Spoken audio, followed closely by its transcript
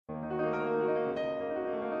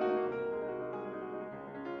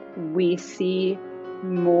we see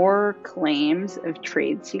more claims of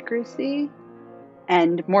trade secrecy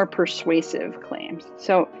and more persuasive claims.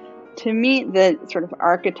 So to me, the sort of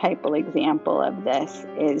archetypal example of this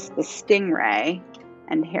is the Stingray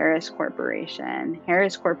and Harris Corporation.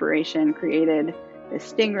 Harris Corporation created the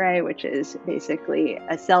Stingray, which is basically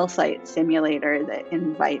a cell site simulator that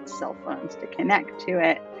invites cell phones to connect to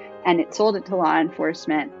it. And it sold it to law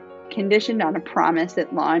enforcement, conditioned on a promise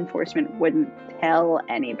that law enforcement wouldn't tell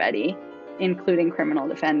anybody, including criminal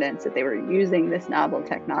defendants, that they were using this novel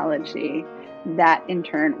technology. That in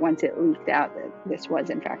turn, once it leaked out that this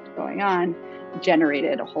was in fact going on,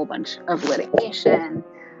 generated a whole bunch of litigation.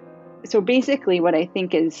 So basically what I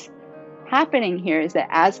think is happening here is that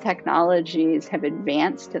as technologies have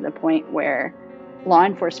advanced to the point where law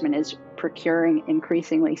enforcement is procuring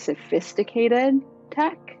increasingly sophisticated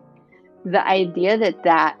tech, the idea that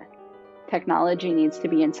that technology needs to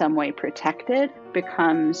be in some way protected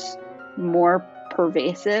becomes more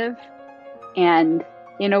pervasive and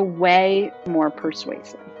in a way more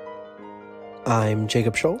persuasive. I'm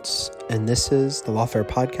Jacob Schulz, and this is the Lawfare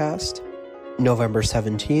podcast, November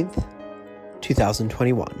 17th,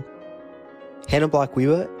 2021. Hannah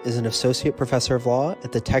Bloch-Wehba is an associate professor of law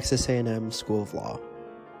at the Texas A&amp School of Law,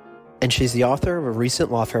 and she's the author of a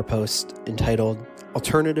recent Lawfare post entitled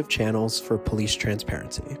Alternative Channels for Police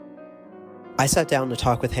Transparency. I sat down to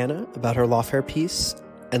talk with Hannah about her Lawfare piece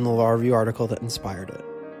and the law review article that inspired it.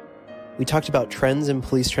 We talked about trends in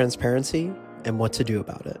police transparency and what to do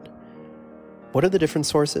about it. What are the different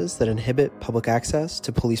sources that inhibit public access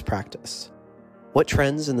to police practice? What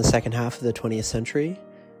trends in the second half of the 20th century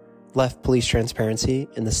left police transparency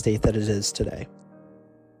in the state that it is today?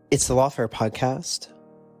 It's the Lawfare podcast,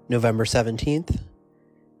 November 17th.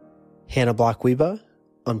 Hannah Bloch-Wehba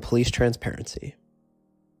on police transparency.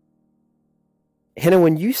 Hannah,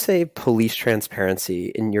 when you say police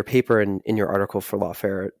transparency in your paper and in your article for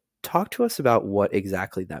Lawfare, talk to us about what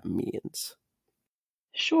exactly that means.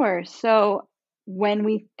 Sure. So when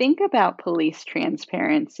we think about police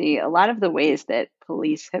transparency, a lot of the ways that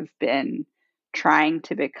police have been trying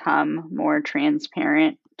to become more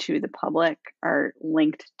transparent to the public are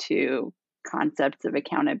linked to concepts of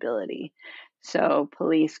accountability. So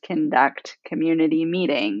police conduct community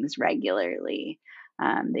meetings regularly.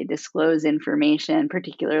 They disclose information,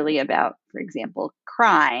 particularly about, for example,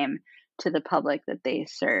 crime, to the public that they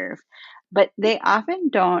serve. But they often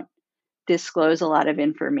don't disclose a lot of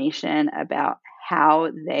information about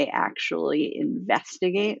how they actually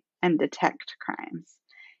investigate and detect crimes.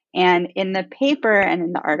 And in the paper and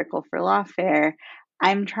in the article for Lawfare,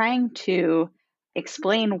 I'm trying to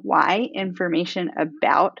explain why information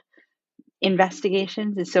about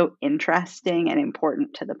investigations is so interesting and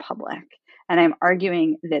important to the public. And I'm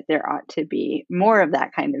arguing that there ought to be more of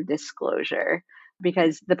that kind of disclosure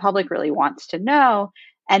because the public really wants to know,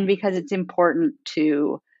 and because it's important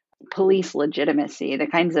to police legitimacy, the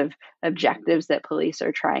kinds of objectives that police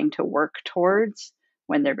are trying to work towards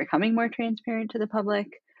when they're becoming more transparent to the public.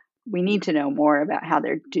 We need to know more about how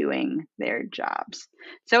they're doing their jobs.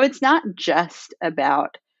 So it's not just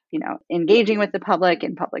about, engaging with the public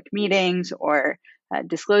in public meetings or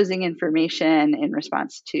disclosing information in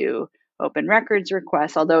response to open records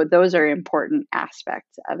requests, although those are important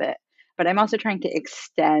aspects of it. But I'm also trying to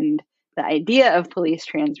extend the idea of police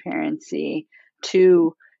transparency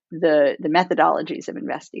to the methodologies of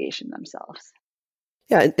investigation themselves.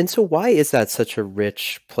 Yeah, and so why is that such a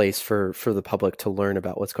rich place for the public to learn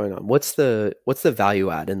about what's going on? What's the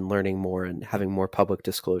value add in learning more and having more public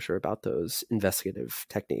disclosure about those investigative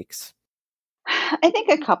techniques? I think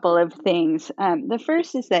a couple of things. The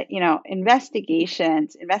first is that,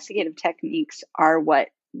 investigative techniques are what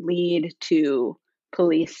lead to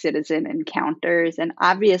police-citizen encounters. And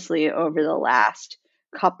obviously, over the last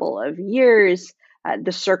couple of years,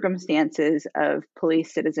 the circumstances of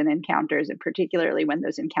police-citizen encounters, and particularly when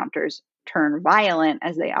those encounters turn violent,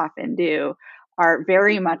 as they often do, are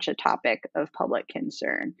very much a topic of public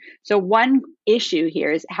concern. So one issue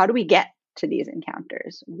here is, how do we get to these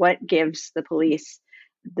encounters? What gives the police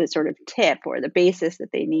the sort of tip or the basis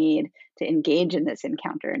that they need to engage in this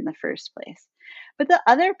encounter in the first place? But the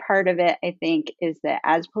other part of it, I think, is that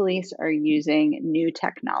as police are using new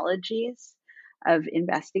technologies of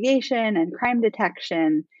investigation and crime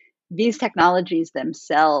detection, these technologies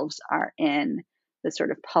themselves are in the sort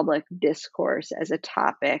of public discourse as a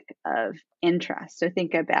topic of interest. So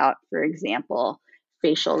think about, for example,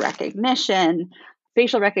 facial recognition.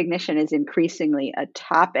 Facial recognition is increasingly a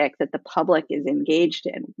topic that the public is engaged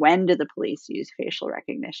in. When do the police use facial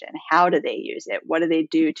recognition? How do they use it? What do they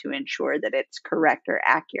do to ensure that it's correct or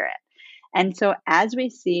accurate? And so as we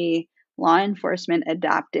see law enforcement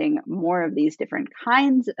adopting more of these different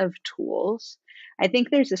kinds of tools, I think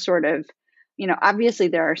there's a sort of, obviously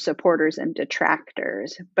there are supporters and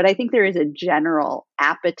detractors, but I think there is a general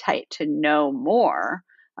appetite to know more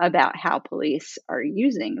about how police are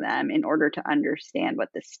using them in order to understand what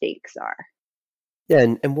the stakes are. Yeah,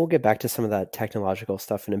 and we'll get back to some of that technological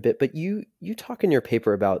stuff in a bit, but you talk in your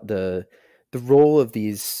paper about the role of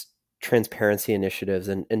these transparency initiatives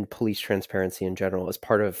and police transparency in general as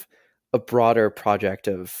part of a broader project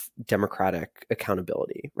of democratic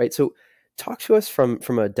accountability, right? So talk to us from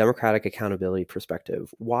a democratic accountability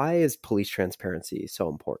perspective. Why is police transparency so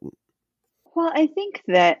important? Well, I think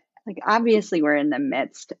that, like, obviously, we're in the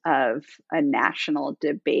midst of a national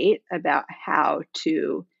debate about how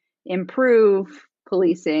to improve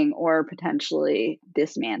policing or potentially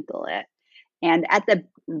dismantle it. And at the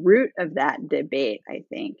root of that debate, I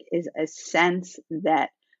think, is a sense that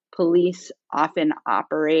police often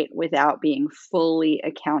operate without being fully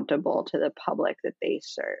accountable to the public that they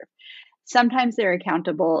serve. Sometimes they're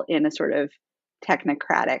accountable in a sort of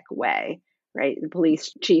technocratic way, right? The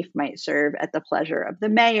police chief might serve at the pleasure of the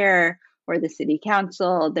mayor or the city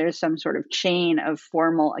council. There's some sort of chain of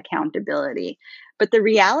formal accountability. But the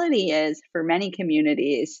reality is, for many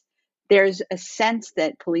communities, there's a sense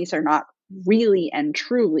that police are not really and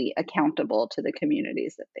truly accountable to the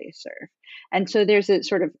communities that they serve. And so there's a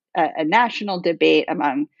sort of a national debate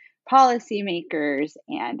among policymakers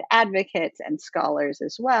and advocates and scholars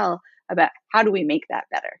as well about how do we make that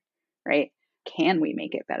better, right? Can we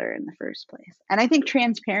make it better in the first place? And I think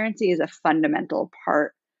transparency is a fundamental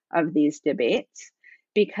part of these debates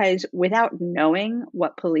because without knowing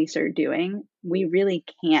what police are doing, we really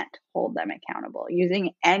can't hold them accountable.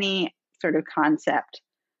 Using any sort of concept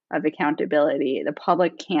of accountability, the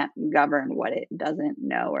public can't govern what it doesn't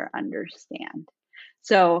know or understand.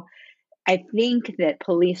 So I think that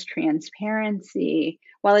police transparency,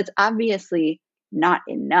 while it's obviously not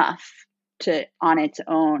enough to, on its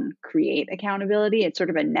own, create accountability, it's sort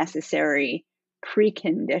of a necessary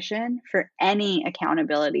precondition for any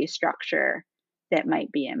accountability structure that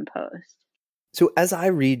might be imposed. So as I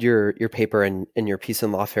read your paper and your piece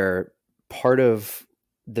in Lawfare, part of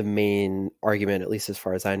the main argument, at least as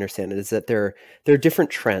far as I understand it, is that there are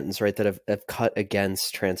different trends, right, that have cut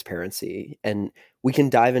against transparency. And we can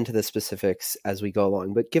dive into the specifics as we go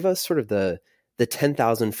along, but give us sort of the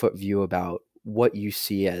 10,000-foot view about what you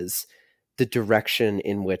see as the direction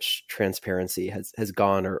in which transparency has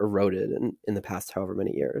gone or eroded in the past however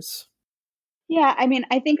many years. Yeah, I mean,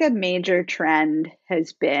 I think a major trend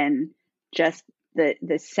has been just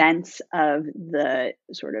the sense of the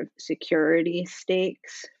sort of security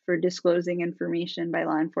stakes for disclosing information by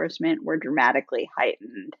law enforcement were dramatically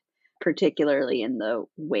heightened, particularly in the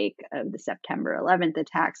wake of the September 11th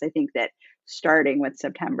attacks. I think that starting with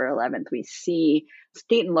September 11th, we see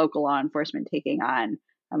state and local law enforcement taking on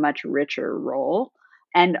a much richer role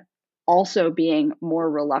and also being more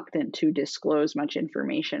reluctant to disclose much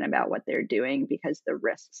information about what they're doing because the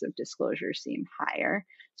risks of disclosure seem higher.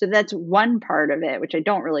 So that's one part of it, which I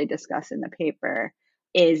don't really discuss in the paper,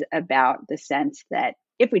 is about the sense that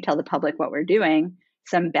if we tell the public what we're doing,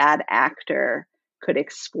 some bad actor could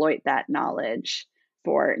exploit that knowledge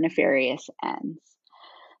for nefarious ends.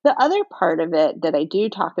 The other part of it that I do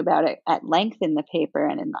talk about it at length in the paper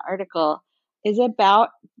and in the article is about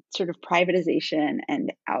sort of privatization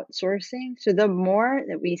and outsourcing. So the more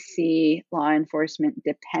that we see law enforcement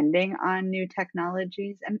depending on new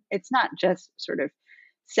technologies, and it's not just sort of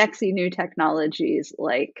sexy new technologies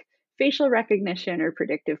like facial recognition or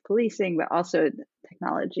predictive policing, but also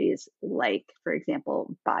technologies like, for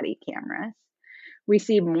example, body cameras. We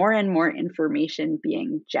see more and more information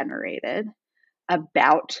being generated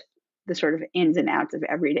about the sort of ins and outs of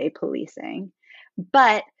everyday policing.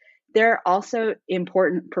 But there are also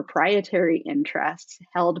important proprietary interests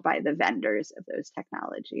held by the vendors of those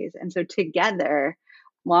technologies. And so together,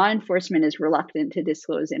 law enforcement is reluctant to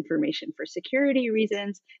disclose information for security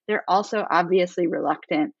reasons. They're also obviously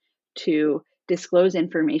reluctant to disclose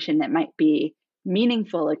information that might be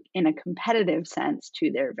meaningful in a competitive sense to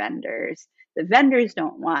their vendors. The vendors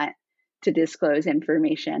don't want to disclose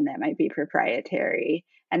information that might be proprietary,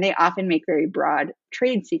 and they often make very broad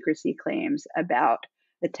trade secrecy claims about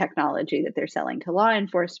the technology that they're selling to law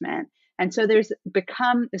enforcement. And so there's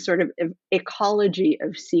become a sort of ecology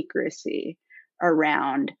of secrecy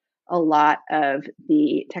around a lot of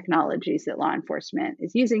the technologies that law enforcement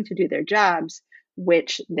is using to do their jobs,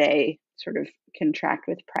 which they sort of contract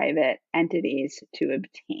with private entities to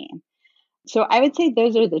obtain. So I would say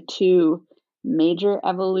those are the two major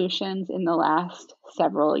evolutions in the last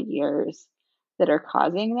several years that are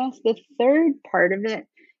causing this. The third part of it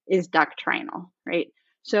is doctrinal, right?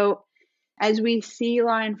 So as we see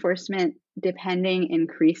law enforcement depending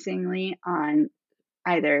increasingly on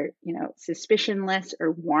either, suspicionless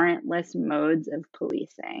or warrantless modes of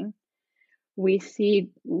policing, we see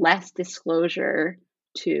less disclosure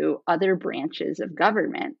to other branches of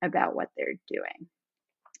government about what they're doing.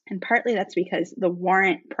 And partly that's because the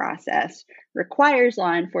warrant process requires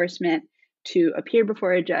law enforcement to appear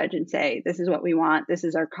before a judge and say, this is what we want, this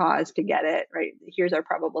is our cause to get it, right? Here's our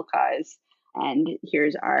probable cause, and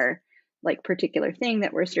here's our particular thing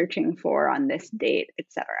that we're searching for on this date,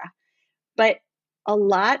 etc. But a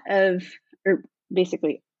lot of, or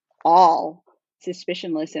basically all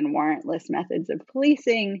suspicionless and warrantless methods of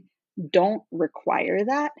policing don't require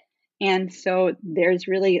that. And so there's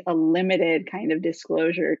really a limited kind of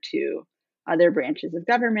disclosure to other branches of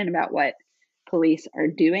government about what police are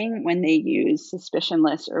doing when they use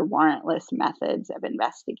suspicionless or warrantless methods of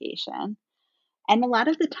investigation. And a lot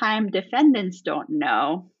of the time, defendants don't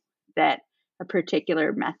know that a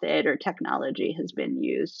particular method or technology has been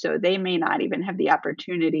used. So they may not even have the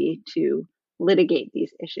opportunity to litigate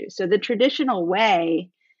these issues. So the traditional way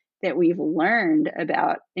that we've learned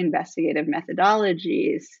about investigative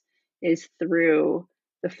methodologies is through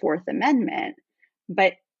the Fourth Amendment.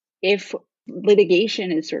 But if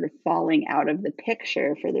litigation is sort of falling out of the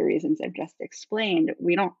picture for the reasons I've just explained,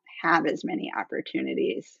 we don't have as many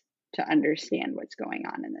opportunities to understand what's going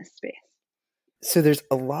on in this space. So there's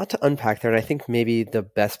a lot to unpack there, and I think maybe the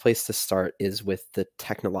best place to start is with the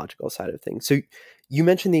technological side of things. So you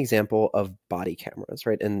mentioned the example of body cameras,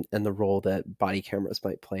 right? And the role that body cameras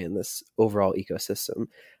might play in this overall ecosystem.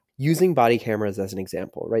 Using body cameras as an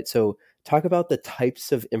example, right? So talk about the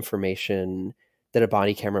types of information that a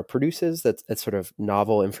body camera produces that's sort of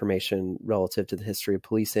novel information relative to the history of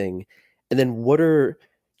policing. And then what are,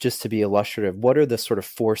 just to be illustrative, what are the sort of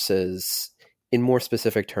forces in more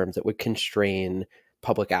specific terms that would constrain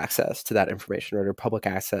public access to that information, or public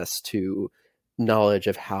access to knowledge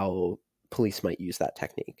of how police might use that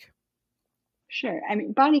technique? Sure. I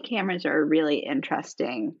mean, body cameras are a really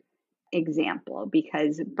interesting example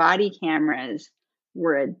because body cameras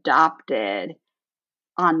were adopted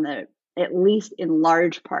at least in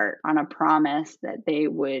large part, on a promise that they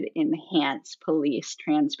would enhance police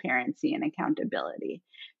transparency and accountability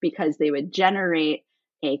because they would generate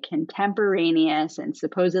a contemporaneous and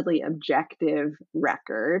supposedly objective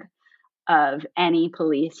record of any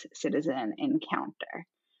police citizen encounter.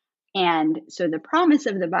 And so the promise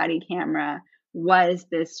of the body camera was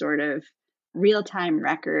this sort of real-time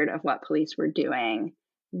record of what police were doing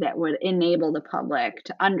that would enable the public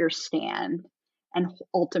to understand and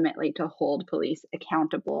ultimately to hold police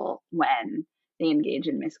accountable when they engage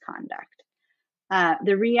in misconduct.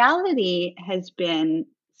 The reality has been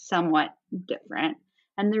somewhat different.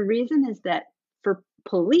 And the reason is that for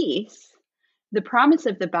police, the promise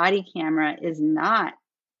of the body camera is not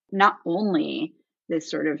only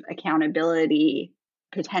this sort of accountability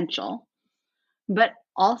potential, but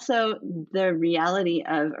also the reality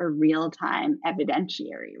of a real-time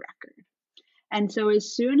evidentiary record. And so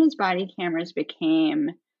as soon as body cameras became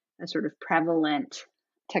a sort of prevalent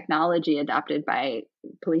technology adopted by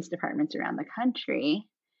police departments around the country,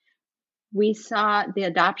 we saw the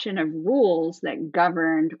adoption of rules that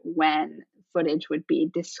governed when footage would be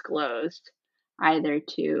disclosed, either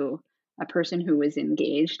to a person who was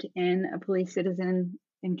engaged in a police citizen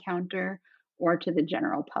encounter or to the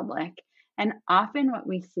general public. And often what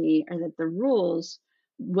we see are that the rules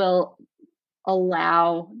will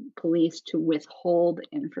allow police to withhold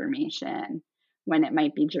information when it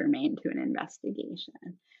might be germane to an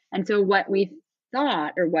investigation. And so what we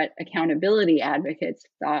thought, or what accountability advocates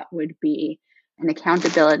thought would be an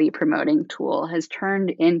accountability promoting tool, has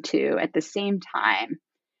turned into, at the same time,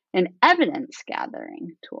 an evidence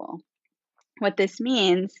gathering tool. What this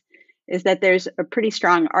means is that there's a pretty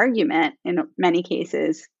strong argument in many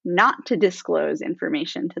cases not to disclose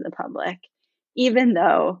information to the public, even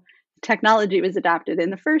though technology was adopted in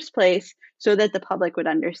the first place so that the public would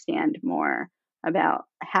understand more about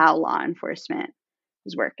how law enforcement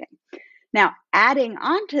is working. Now, adding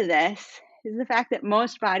on to this is the fact that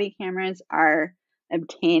most body cameras are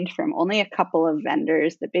obtained from only a couple of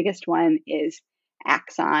vendors. The biggest one is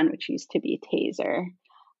Axon, which used to be Taser.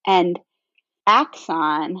 And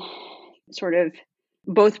Axon sort of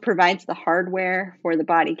both provides the hardware for the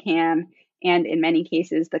body cam and, in many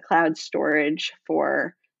cases, the cloud storage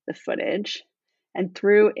for the footage. And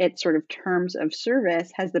through its sort of terms of service,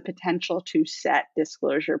 has the potential to set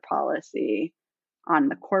disclosure policy on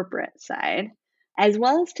the corporate side, as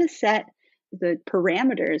well as to set the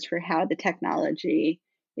parameters for how the technology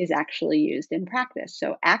is actually used in practice.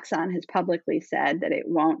 So Axon has publicly said that it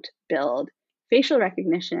won't build facial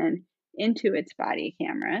recognition into its body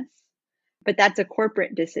cameras, but that's a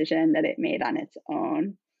corporate decision that it made on its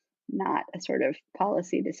own, not a sort of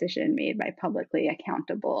policy decision made by publicly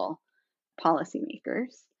accountable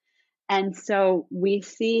policymakers. And so we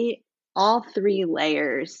see all three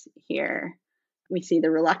layers here. We see the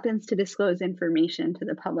reluctance to disclose information to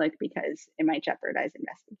the public because it might jeopardize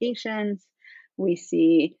investigations. We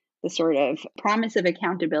see the sort of promise of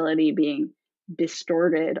accountability being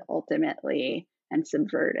distorted ultimately and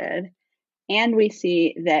subverted. And we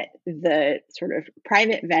see that the sort of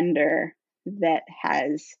private vendor that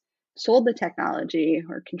has sold the technology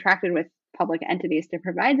or contracted with public entities to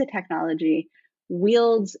provide the technology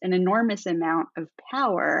wields an enormous amount of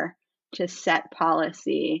power to set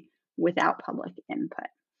policy without public input.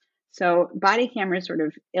 So body cameras sort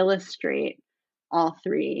of illustrate all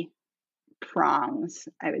three prongs,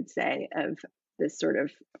 I would say, of this sort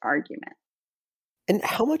of argument. And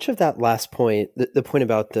how much of that last point, the point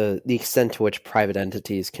about the extent to which private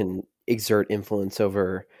entities can exert influence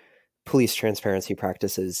over police transparency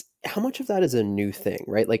practices, how much of that is a new thing,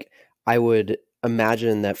 right? Like, I would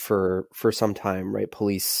imagine that for some time, right,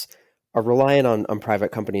 police are reliant on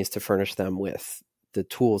private companies to furnish them with the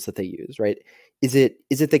tools that they use, right? Is it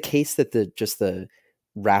the case that the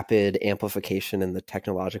rapid amplification and the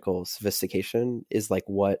technological sophistication is like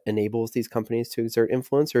what enables these companies to exert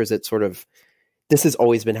influence, or is it sort of this has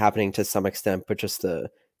always been happening to some extent, but just the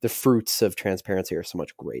fruits of transparency are so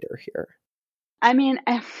much greater here? I mean,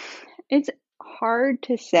 it's hard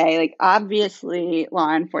to say. Like, obviously,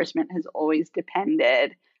 law enforcement has always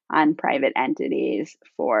depended on private entities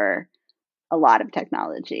for a lot of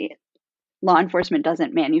technology. Law enforcement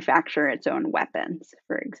doesn't manufacture its own weapons,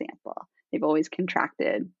 for example. They've always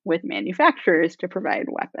contracted with manufacturers to provide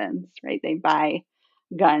weapons, right? They buy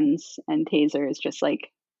guns and tasers just like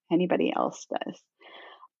anybody else does.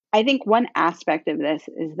 I think one aspect of this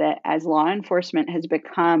is that as law enforcement has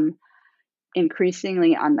become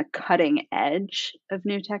increasingly on the cutting edge of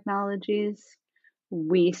new technologies,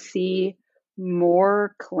 we see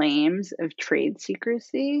more claims of trade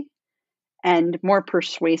secrecy and more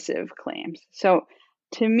persuasive claims. So,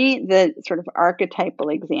 to me, the sort of archetypal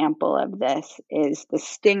example of this is the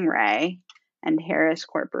Stingray and Harris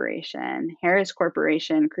Corporation. Harris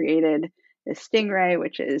Corporation created the Stingray,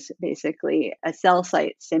 which is basically a cell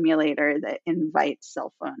site simulator that invites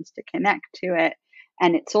cell phones to connect to it.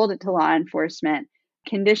 And it sold it to law enforcement,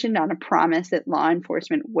 conditioned on a promise that law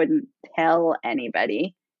enforcement wouldn't tell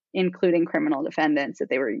anybody, including criminal defendants, that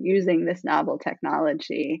they were using this novel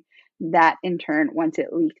technology. That in turn, once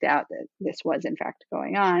it leaked out that this was in fact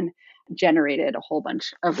going on, generated a whole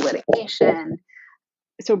bunch of litigation.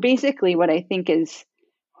 So basically, what I think is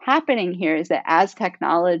happening here is that as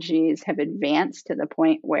technologies have advanced to the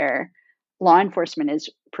point where law enforcement is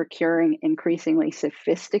procuring increasingly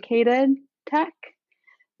sophisticated tech,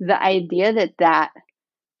 the idea that that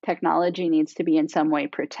technology needs to be in some way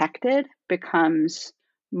protected becomes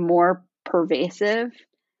more pervasive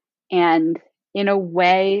and in a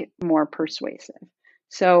way more persuasive.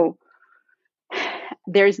 So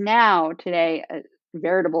there's now today a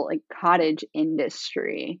veritable like cottage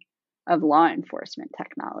industry of law enforcement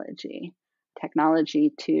technology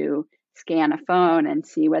to scan a phone and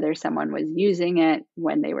see whether someone was using it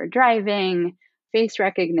when they were driving, face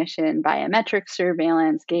recognition, biometric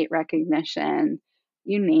surveillance, gait recognition,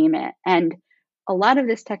 you name it. And a lot of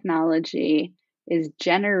this technology is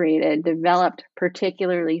developed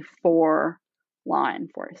particularly for law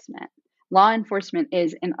enforcement. Law enforcement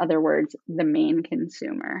is, in other words, the main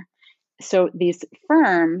consumer. So these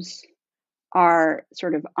firms are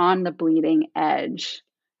sort of on the bleeding edge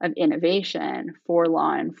of innovation for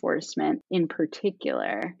law enforcement in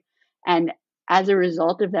particular. And as a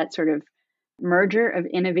result of that sort of merger of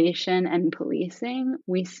innovation and policing,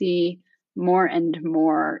 we see more and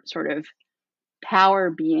more sort of power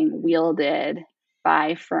being wielded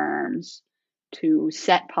by firms to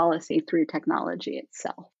set policy through technology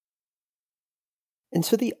itself. And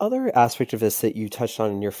so the other aspect of this that you touched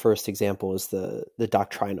on in your first example is the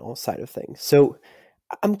doctrinal side of things. So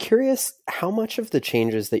I'm curious how much of the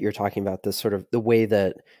changes that you're talking about, this sort of the way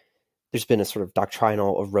that there's been a sort of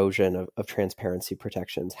doctrinal erosion of transparency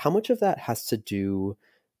protections, how much of that has to do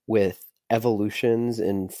with evolutions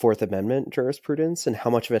in Fourth Amendment jurisprudence, and how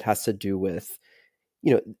much of it has to do with,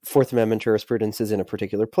 Fourth Amendment jurisprudence is in a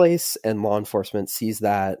particular place and law enforcement sees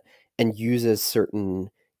that and uses certain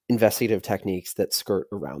investigative techniques that skirt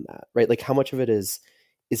around that, right? Like, how much of it is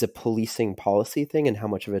a policing policy thing and how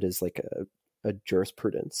much of it is like a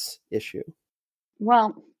jurisprudence issue?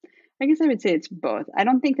 Well, I guess I would say it's both. I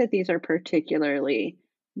don't think that these are particularly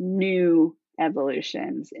new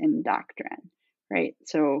evolutions in doctrine, right?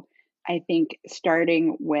 So I think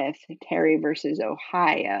starting with Terry versus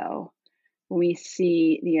Ohio, we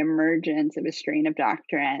see the emergence of a strain of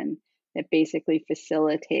doctrine that basically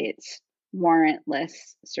facilitates warrantless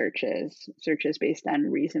searches based on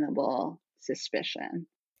reasonable suspicion.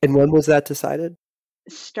 And when was that decided?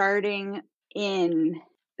 Starting in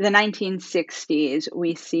the 1960s,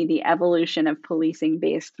 we see the evolution of policing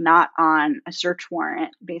based not on a search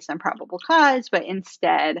warrant based on probable cause, but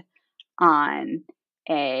instead on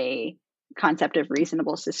a concept of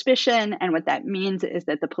reasonable suspicion. And what that means is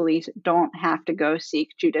that the police don't have to go seek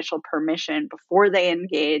judicial permission before they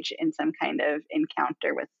engage in some kind of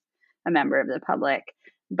encounter with a member of the public,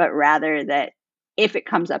 but rather that if it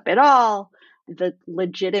comes up at all, the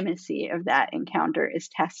legitimacy of that encounter is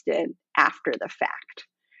tested after the fact,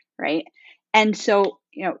 right? And so,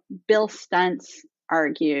 Bill Stuntz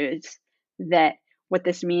argues that what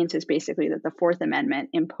this means is basically that the Fourth Amendment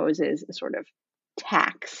imposes a sort of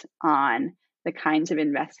tax on the kinds of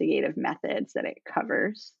investigative methods that it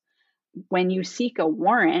covers. When you seek a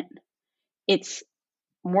warrant, it's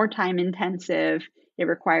more time intensive. It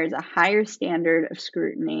requires a higher standard of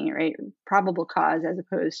scrutiny, right? Probable cause as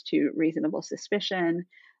opposed to reasonable suspicion.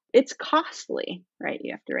 It's costly, right?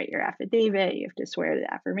 You have to write your affidavit, you have to swear to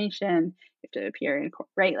the affirmation, you have to appear in court,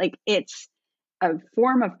 right? Like it's a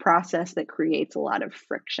form of process that creates a lot of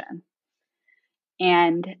friction.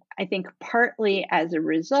 And I think partly as a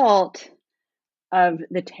result of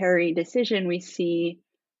the Terry decision, we see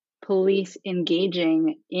police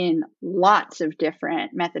engaging in lots of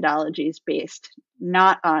different methodologies based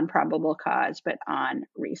not on probable cause, but on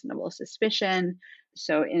reasonable suspicion.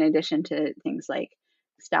 So, in addition to things like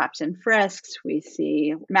stops and frisks, we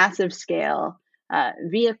see massive scale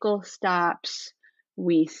vehicle stops,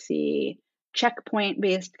 we see checkpoint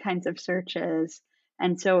based kinds of searches.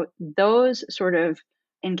 And so, those sort of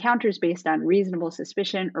encounters based on reasonable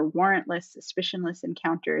suspicion or warrantless, suspicionless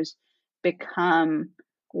encounters become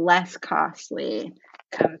less costly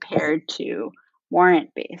compared to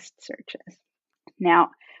warrant based searches.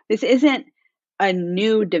 Now, this isn't a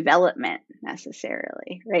new development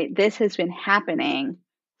necessarily, right? This has been happening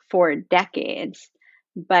for decades,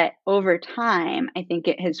 but over time, I think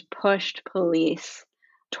it has pushed police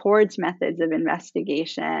towards methods of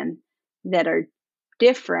investigation that are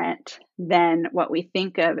different than what we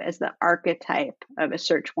think of as the archetype of a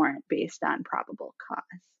search warrant based on probable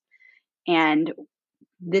cause. And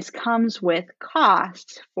this comes with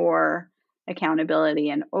costs for accountability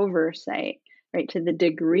and oversight, right? To the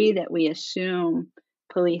degree that we assume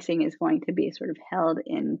policing is going to be sort of held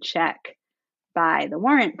in check by the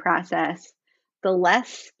warrant process, the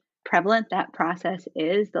less prevalent that process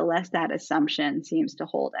is, the less that assumption seems to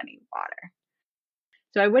hold any water.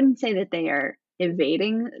 So I wouldn't say that they are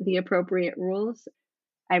evading the appropriate rules.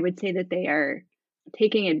 I would say that they are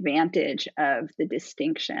taking advantage of the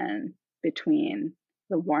distinction between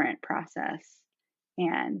the warrant process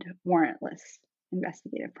and warrantless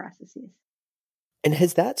investigative processes. And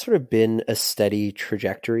has that sort of been a steady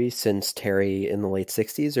trajectory since Terry in the late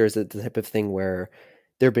 60s? Or is it the type of thing where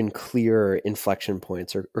there have been clear inflection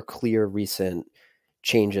points or clear recent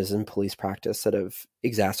changes in police practice that have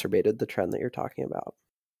exacerbated the trend that you're talking about?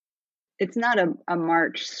 It's not a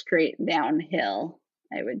march straight downhill,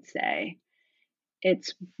 I would say.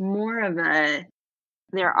 It's more of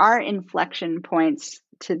there are inflection points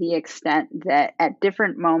to the extent that at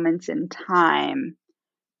different moments in time,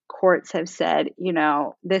 courts have said,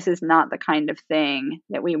 this is not the kind of thing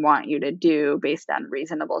that we want you to do based on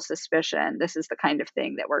reasonable suspicion. This is the kind of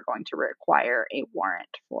thing that we're going to require a warrant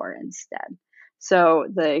for instead. So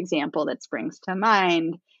the example that springs to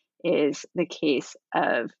mind is the case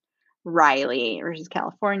of Riley versus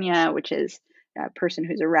California, which is a person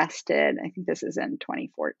who's arrested. I think this is in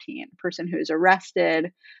 2014. A person who's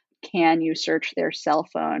arrested, can you search their cell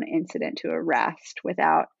phone incident to arrest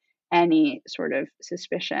without any sort of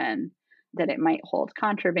suspicion that it might hold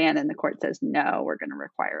contraband? And the court says, no, we're going to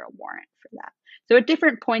require a warrant for that. So at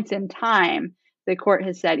different points in time, the court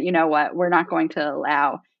has said, you know what, we're not going to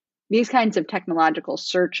allow these kinds of technological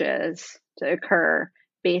searches to occur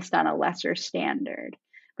based on a lesser standard.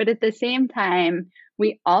 But at the same time,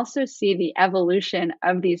 we also see the evolution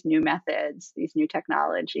of these new methods, these new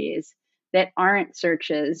technologies that aren't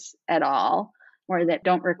searches at all, or that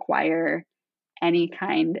don't require any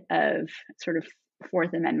kind of sort of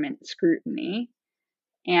Fourth Amendment scrutiny.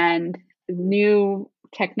 And new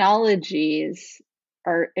technologies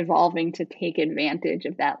are evolving to take advantage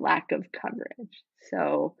of that lack of coverage.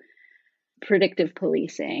 So predictive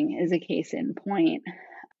policing is a case in point.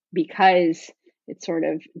 because it sort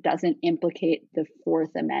of doesn't implicate the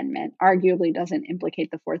Fourth Amendment, arguably doesn't implicate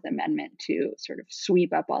the Fourth Amendment to sort of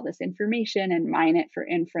sweep up all this information and mine it for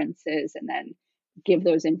inferences and then give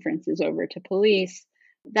those inferences over to police.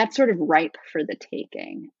 That's sort of ripe for the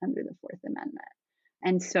taking under the Fourth Amendment.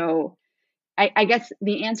 And so I guess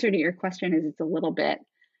the answer to your question is it's a little bit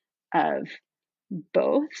of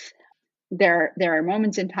both. There are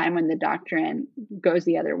moments in time when the doctrine goes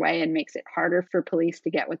the other way and makes it harder for police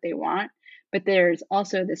to get what they want. But there's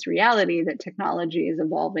also this reality that technology is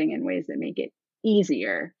evolving in ways that make it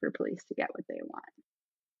easier for police to get what they want.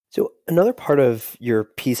 So another part of your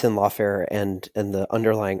piece in Lawfare and the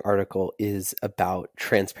underlying article is about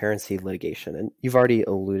transparency litigation. And you've already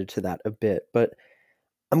alluded to that a bit, but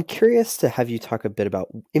I'm curious to have you talk a bit about,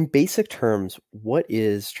 in basic terms, what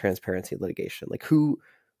is transparency litigation? Like who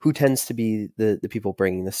tends to be the people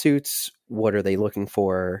bringing the suits? What are they looking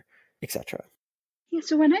for, etc.? Yeah,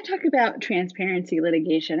 so when I talk about transparency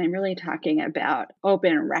litigation, I'm really talking about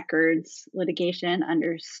open records litigation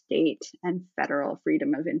under state and federal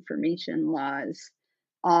freedom of information laws.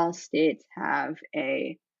 All states have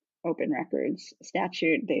a open records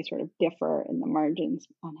statute. They sort of differ in the margins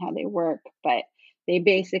on how they work, but they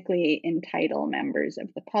basically entitle members of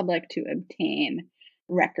the public to obtain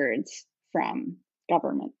records from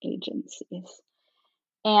government agencies.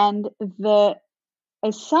 And the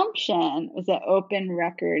assumption is that open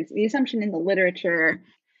records, the assumption in the literature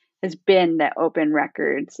has been that open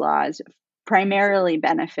records laws primarily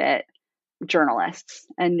benefit journalists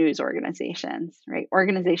and news organizations, right?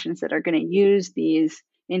 Organizations that are going to use these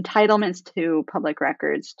entitlements to public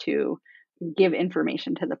records to give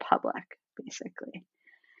information to the public, basically.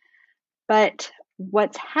 But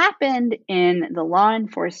what's happened in the law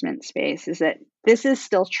enforcement space is that this is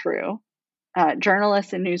still true.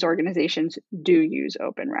 Journalists and news organizations do use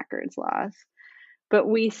open records laws, but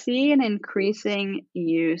we see an increasing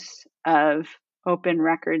use of open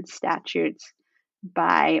records statutes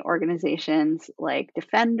by organizations like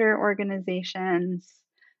defender organizations,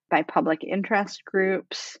 by public interest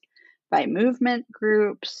groups, by movement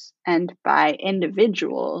groups, and by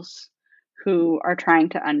individuals who are trying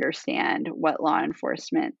to understand what law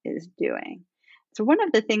enforcement is doing. So one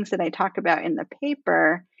of the things that I talk about in the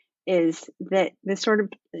paper is that this sort of,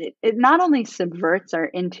 it not only subverts our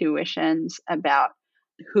intuitions about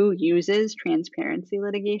who uses transparency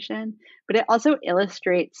litigation, but it also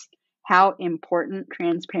illustrates how important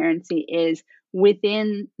transparency is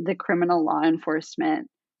within the criminal law enforcement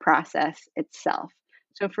process itself.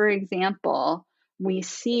 So, for example, we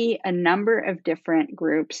see a number of different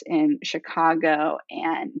groups in Chicago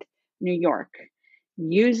and New York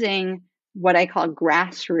using what I call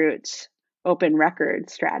grassroots open record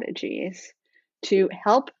strategies to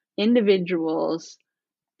help individuals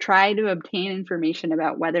try to obtain information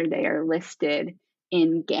about whether they are listed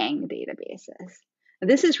in gang databases.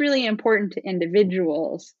 This is really important to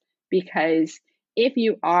individuals because if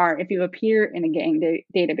you appear in a gang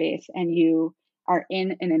database and you are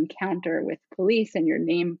in an encounter with police and your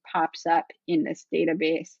name pops up in this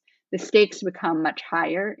database, the stakes become much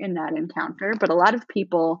higher in that encounter. But a lot of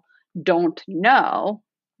people don't know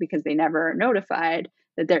because they never are notified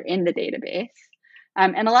that they're in the database.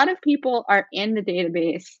 And a lot of people are in the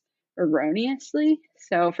database erroneously.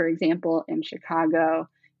 So, for example, in Chicago,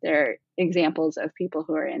 there are examples of people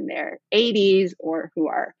who are in their 80s or who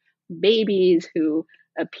are babies who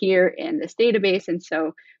appear in this database. And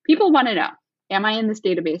so people want to know, am I in this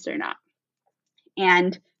database or not?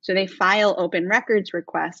 And so they file open records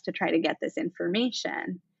requests to try to get this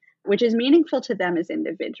information, which is meaningful to them as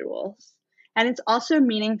individuals. And it's also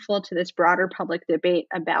meaningful to this broader public debate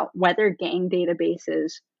about whether gang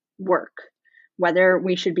databases work, whether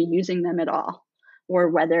we should be using them at all, or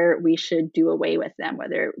whether we should do away with them,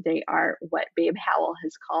 whether they are what Babe Howell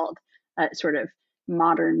has called a sort of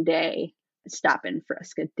modern day stop and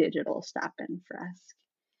frisk, a digital stop and frisk.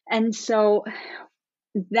 And so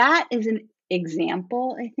that is an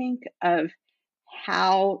example, I think, of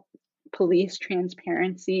how police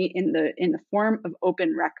transparency in the form of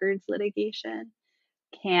open records litigation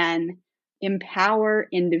can empower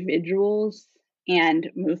individuals and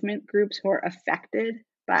movement groups who are affected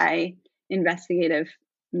by investigative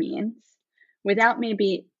means without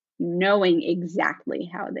maybe knowing exactly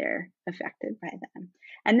how they're affected by them.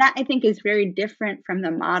 And that, I think, is very different from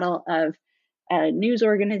the model of a news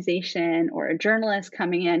organization or a journalist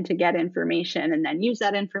coming in to get information and then use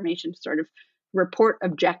that information to sort of report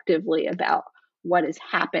objectively about what is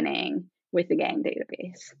happening with the gang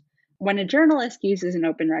database. When a journalist uses an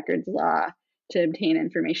open records law to obtain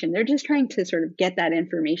information, they're just trying to sort of get that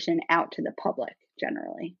information out to the public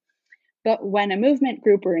generally. But when a movement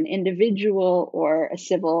group or an individual or a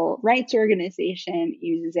civil rights organization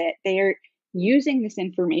uses it, they are using this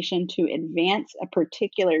information to advance a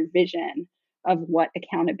particular vision of what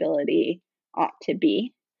accountability ought to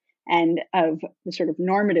be and of the sort of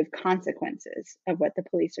normative consequences of what the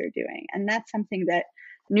police are doing. And that's something that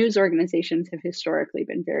news organizations have historically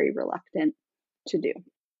been very reluctant to do.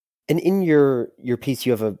 And in your piece,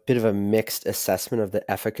 you have a bit of a mixed assessment of the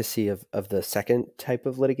efficacy of the second type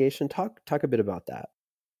of litigation. Talk a bit about that.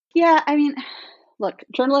 Yeah, I mean, look,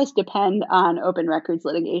 journalists depend on open records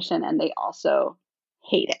litigation and they also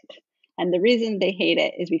hate it. And the reason they hate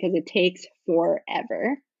it is because it takes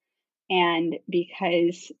forever and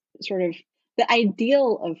because sort of the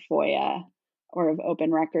ideal of FOIA or of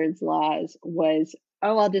open records laws was,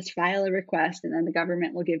 oh, I'll just file a request and then the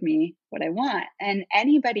government will give me what I want. And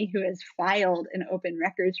anybody who has filed an open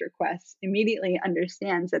records request immediately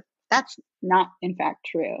understands that that's not, in fact,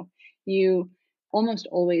 true. You almost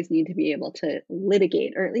always need to be able to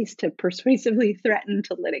litigate, or at least to persuasively threaten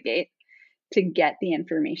to litigate to get the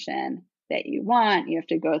information that you want. You have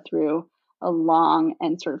to go through a long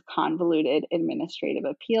and sort of convoluted administrative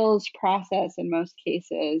appeals process in most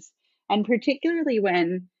cases. And particularly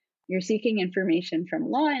when you're seeking information from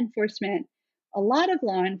law enforcement, a lot of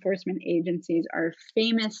law enforcement agencies are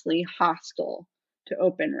famously hostile to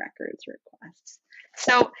open records requests.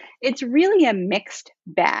 So it's really a mixed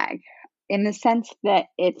bag in the sense that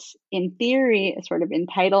it's, in theory, a sort of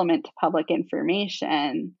entitlement to public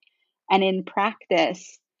information. And in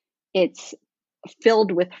practice, it's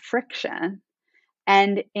filled with friction.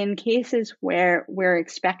 And in cases where we're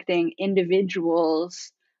expecting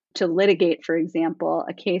individuals to litigate, for example,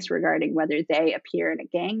 a case regarding whether they appear in a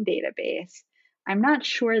gang database, I'm not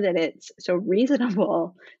sure that it's so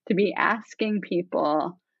reasonable to be asking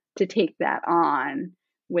people to take that on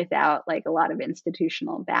without like a lot of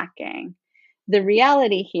institutional backing. The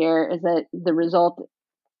reality here is that the result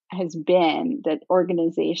has been that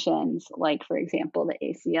organizations like, for example,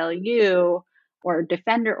 the ACLU or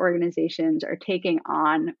defender organizations are taking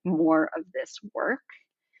on more of this work.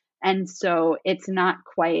 And so it's not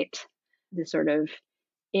quite the sort of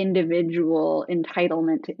individual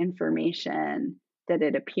entitlement to information that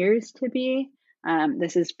it appears to be.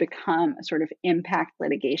 This has become a sort of impact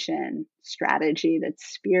litigation strategy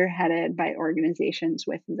that's spearheaded by organizations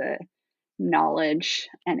with the knowledge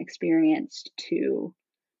and experience to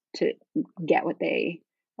get what they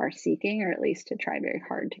are seeking, or at least to try very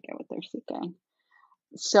hard to get what they're seeking.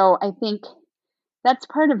 So I think that's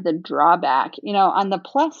part of the drawback. On the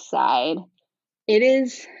plus side, it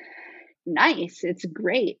is nice. It's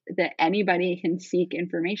great that anybody can seek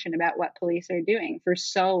information about what police are doing. For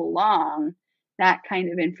so long, that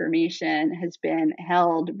kind of information has been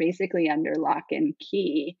held basically under lock and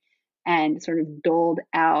key and sort of doled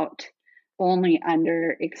out only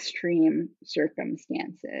under extreme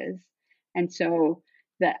circumstances. And so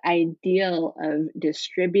the ideal of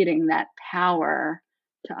distributing that power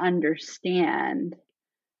to understand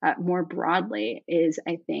more broadly is,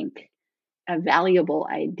 I think, a valuable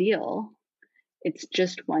ideal. It's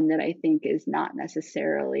just one that I think is not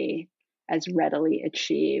necessarily as readily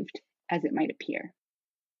achieved as it might appear.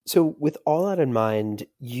 So with all that in mind,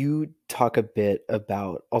 you talk a bit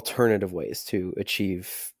about alternative ways to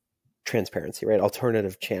achieve transparency, right?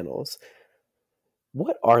 Alternative channels.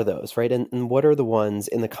 What are those, right? And what are the ones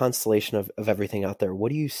in the constellation of everything out there? What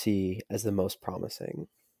do you see as the most promising?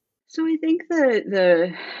 So I think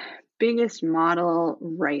the biggest model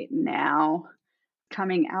right now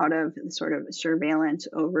coming out of the sort of surveillance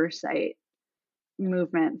oversight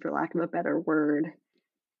movement, for lack of a better word,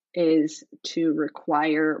 is to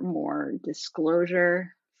require more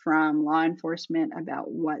disclosure from law enforcement about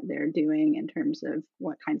what they're doing in terms of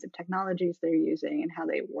what kinds of technologies they're using and how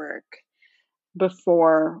they work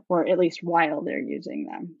before, or at least while they're using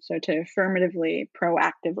them. So to affirmatively,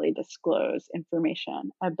 proactively disclose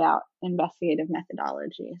information about investigative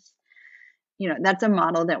methodologies. That's a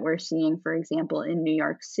model that we're seeing, for example, in New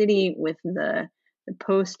York City with the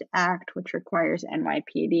Post Act, which requires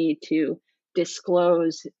NYPD to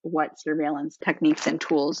disclose what surveillance techniques and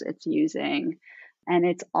tools it's using. And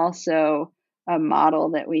it's also a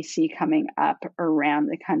model that we see coming up around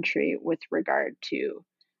the country with regard to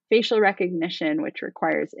facial recognition, which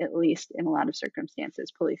requires, at least in a lot of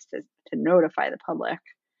circumstances, police to notify the public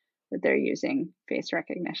that they're using face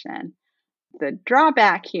recognition. The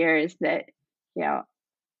drawback here is that,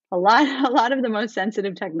 a lot of the most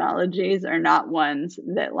sensitive technologies are not ones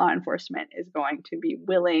that law enforcement is going to be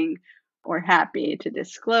willing or happy to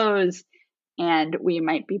disclose, and we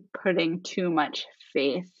might be putting too much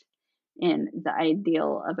faith in the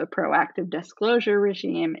ideal of a proactive disclosure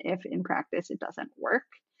regime if in practice it doesn't work.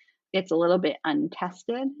 It's a little bit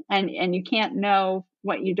untested, and you can't know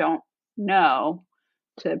what you don't know,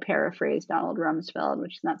 to paraphrase Donald Rumsfeld,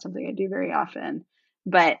 which is not something I do very often.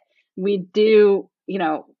 But we do,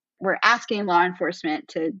 we're asking law enforcement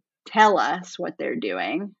to tell us what they're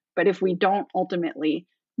doing. But if we don't ultimately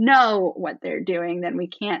know what they're doing, then we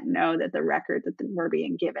can't know that the record that we're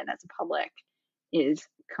being given as a public is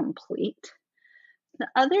complete. The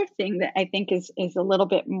other thing that I think is a little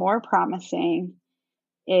bit more promising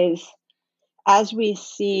is, as we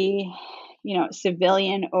see,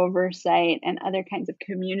 civilian oversight and other kinds of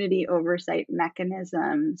community oversight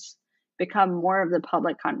mechanisms become more of the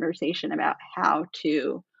public conversation about how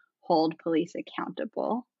to hold police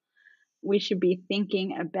accountable, we should be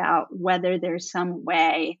thinking about whether there's some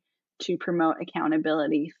way to promote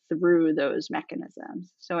accountability through those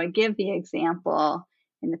mechanisms. So I give the example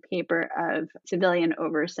in the paper of civilian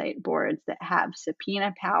oversight boards that have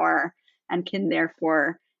subpoena power and can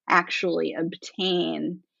therefore actually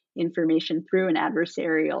obtain information through an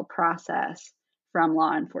adversarial process from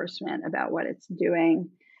law enforcement about what it's doing.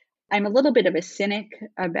 I'm a little bit of a cynic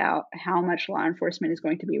about how much law enforcement is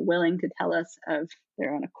going to be willing to tell us of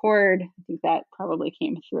their own accord. I think that probably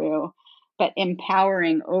came through. But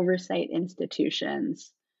empowering oversight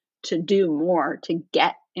institutions to do more to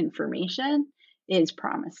get information is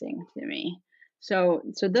promising to me. So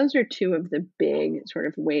those are two of the big sort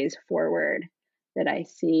of ways forward that I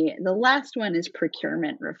see. The last one is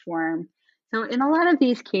procurement reform. So in a lot of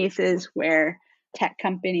these cases where tech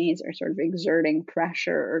companies are sort of exerting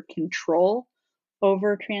pressure or control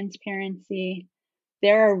over transparency,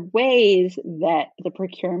 there are ways that the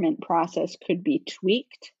procurement process could be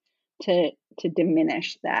tweaked to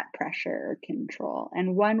diminish that pressure or control.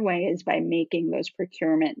 And one way is by making those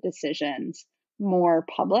procurement decisions more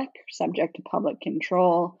public, subject to public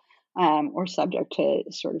control, or subject to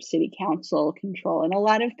sort of city council control. In a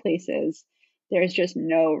lot of places, there's just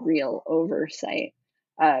no real oversight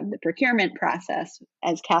of the procurement process,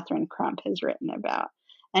 as Catherine Crump has written about.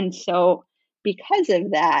 And so because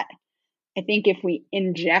of that, I think if we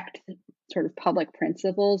inject sort of public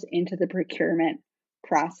principles into the procurement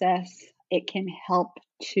process, it can help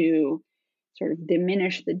to sort of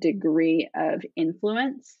diminish the degree of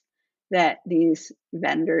influence that these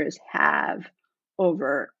vendors have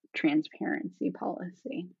over transparency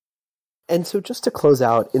policy. And so just to close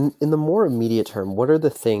out, in the more immediate term, what's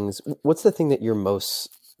the thing that you're most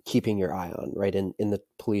keeping your eye on, right, in the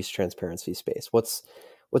police transparency space? What's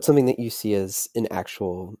something that you see as an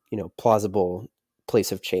actual, plausible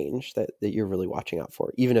place of change that you're really watching out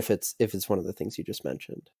for, even if it's one of the things you just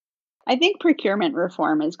mentioned? I think procurement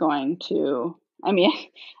reform is going to,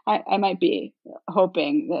 I might be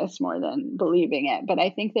hoping this more than believing it, but I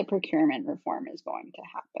think that procurement reform is going to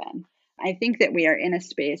happen. I think that we are in a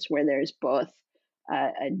space where there's both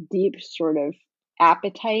a deep sort of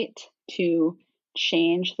appetite to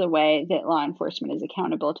change the way that law enforcement is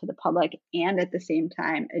accountable to the public, and at the same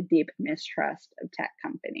time, a deep mistrust of tech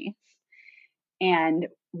companies. And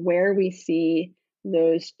where we see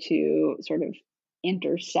those two sort of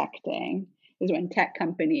intersecting is when tech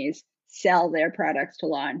companies sell their products to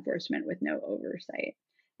law enforcement with no oversight.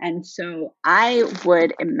 And so I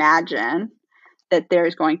would imagine that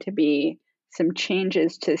there's going to be some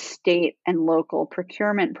changes to state and local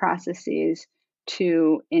procurement processes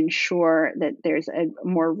to ensure that there's a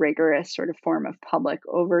more rigorous sort of form of public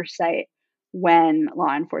oversight when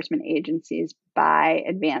law enforcement agencies buy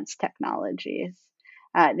advanced technologies.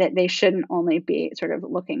 That they shouldn't only be sort of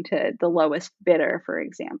looking to the lowest bidder, for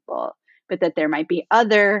example, but that there might be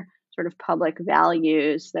other sort of public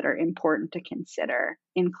values that are important to consider,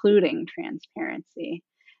 including transparency.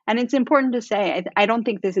 And it's important to say, I don't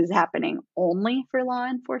think this is happening only for law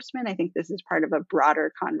enforcement. I think this is part of a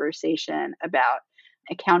broader conversation about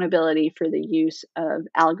accountability for the use of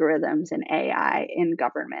algorithms and AI in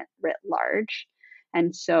government writ large.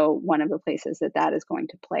 And so one of the places that is going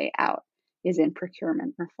to play out is in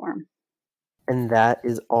procurement reform. And that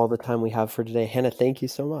is all the time we have for today. Hannah, thank you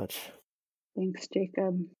so much. Thanks,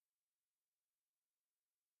 Jacob.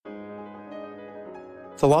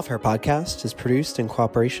 The Lawfare podcast is produced in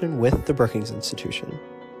cooperation with the Brookings Institution.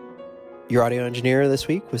 Your audio engineer this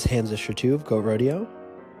week was Hamza Shatu of Go Rodeo.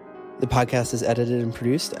 The podcast is edited and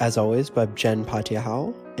produced, as always, by Jen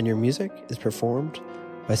Patiahal, and your music is performed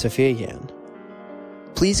by Sophia Yan.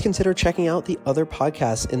 Please consider checking out the other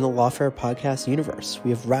podcasts in the Lawfare podcast universe.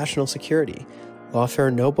 We have Rational Security,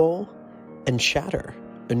 Lawfare Noble, and Shatter,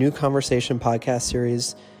 a new conversation podcast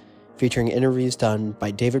series featuring interviews done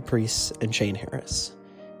by David Priest and Shane Harris.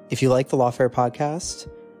 If you like the Lawfare podcast,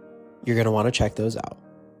 You're going to want to check those out.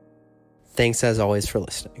 Thanks as always for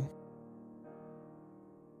listening.